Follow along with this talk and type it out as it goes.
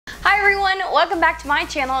everyone, welcome back to my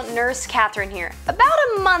channel. Nurse Katherine here. About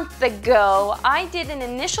a month ago, I did an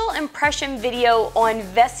initial impression video on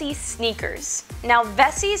VESSI Sneakers. Now,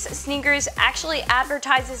 VESSI Sneakers actually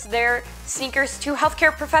advertises their sneakers to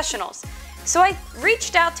healthcare professionals. So I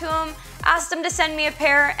reached out to them, asked them to send me a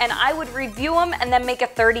pair, and I would review them and then make a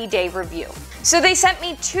 30-day review. So they sent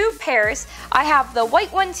me two pairs. I have the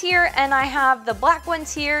white ones here and I have the black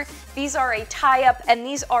ones here. These are a tie-up and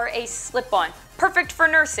these are a slip-on. Perfect for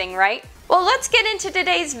nursing, right? Well, let's get into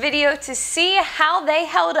today's video to see how they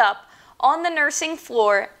held up on the nursing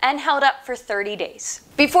floor and held up for 30 days.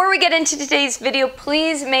 Before we get into today's video,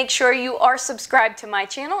 please make sure you are subscribed to my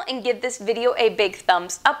channel and give this video a big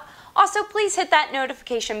thumbs up. Also, please hit that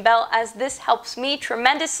notification bell as this helps me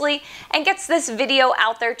tremendously and gets this video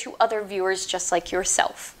out there to other viewers just like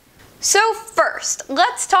yourself. So first,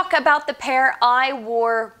 let's talk about the pair I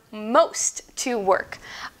wore most to work.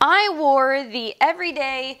 I wore the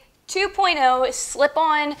everyday 2.0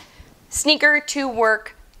 slip-on sneaker to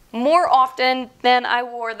work more often than I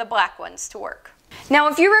wore the black ones to work. Now,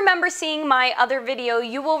 if you remember seeing my other video,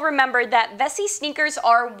 you will remember that VESSI sneakers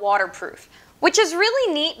are waterproof, which is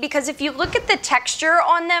really neat because if you look at the texture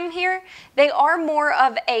on them here, they are more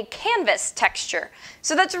of a canvas texture.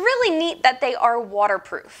 So that's really neat that they are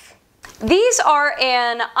waterproof. These are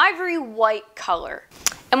an ivory white color.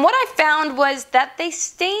 And what I found was that they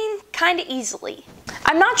stain kind of easily.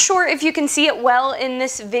 I'm not sure if you can see it well in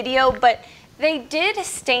this video, but they did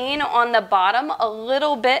stain on the bottom a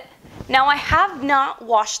little bit. Now, I have not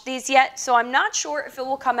washed these yet, so I'm not sure if it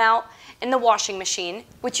will come out in the washing machine,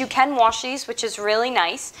 which you can wash these, which is really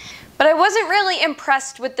nice. But I wasn't really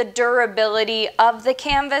impressed with the durability of the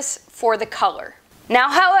canvas for the color. Now,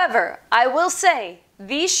 however, I will say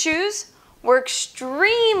these shoes were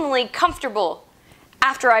extremely comfortable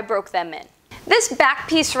after I broke them in. This back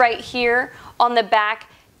piece right here on the back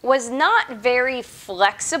was not very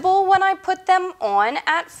flexible when I put them on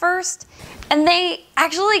at first, and they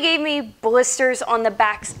actually gave me blisters on the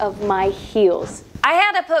backs of my heels. I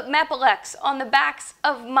had to put NCLEX on the backs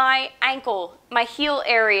of my ankle, my heel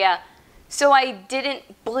area, so I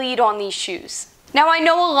didn't bleed on these shoes. Now, I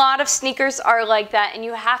know a lot of sneakers are like that and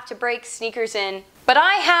you have to break sneakers in, but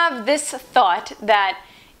I have this thought that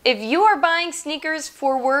if you are buying sneakers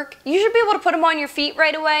for work, you should be able to put them on your feet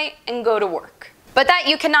right away and go to work. But that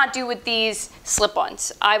you cannot do with these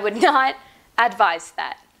slip-ons. I would not advise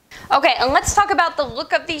that. Okay, and let's talk about the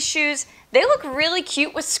look of these shoes. They look really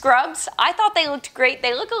cute with scrubs. I thought they looked great.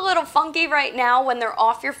 They look a little funky right now when they're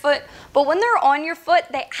off your foot, but when they're on your foot,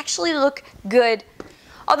 they actually look good.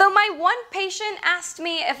 Although my one patient asked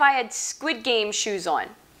me if I had Squid Game shoes on.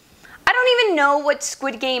 I don't even know what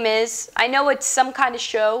Squid Game is. I know it's some kind of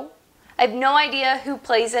show. I have no idea who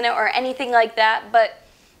plays in it or anything like that, but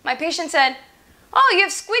my patient said, "Oh, you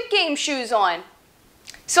have Squid Game shoes on."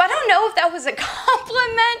 So I don't know if that was a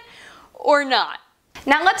compliment or not.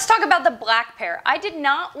 Now let's talk about the black pair. I did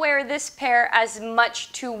not wear this pair as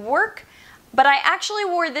much to work, but I actually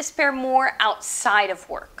wore this pair more outside of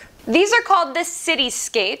work. These are called the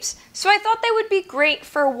Cityscapes, so I thought they would be great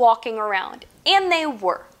for walking around, and they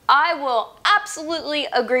were. I will absolutely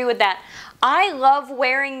agree with that. I love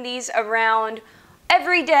wearing these around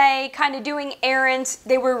every day, kind of doing errands.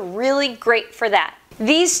 They were really great for that.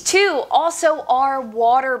 These two also are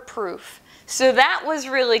waterproof. So that was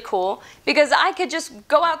really cool because I could just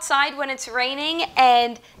go outside when it's raining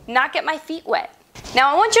and not get my feet wet.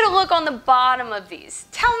 Now I want you to look on the bottom of these.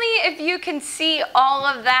 Tell me if you can see all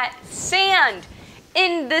of that sand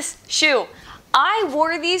in this shoe. I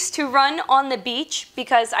wore these to run on the beach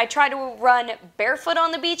because I tried to run barefoot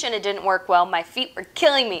on the beach and it didn't work well. My feet were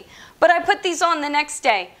killing me. But I put these on the next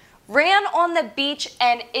day, ran on the beach,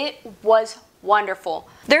 and it was wonderful.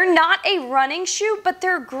 They're not a running shoe, but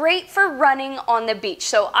they're great for running on the beach.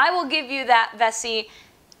 So I will give you that, VESSI.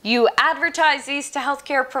 You advertise these to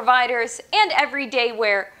healthcare providers and everyday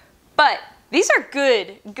wear, but these are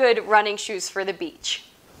good running shoes for the beach.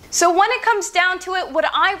 So when it comes down to it, would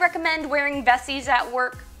I recommend wearing VESSIs at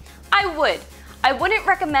work? I would. I wouldn't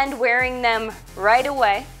recommend wearing them right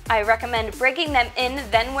away. I recommend breaking them in,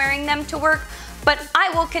 then wearing them to work, but I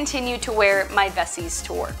will continue to wear my VESSIs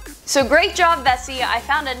to work. So great job, VESSI. I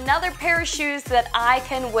found another pair of shoes that I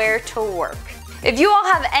can wear to work. If you all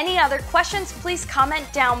have any other questions, please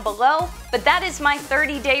comment down below. But that is my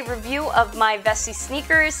 30-day review of my VESSI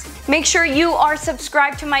sneakers. Make sure you are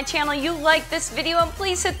subscribed to my channel, you like this video, and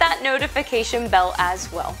please hit that notification bell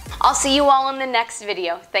as well. I'll see you all in the next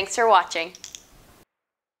video. Thanks for watching.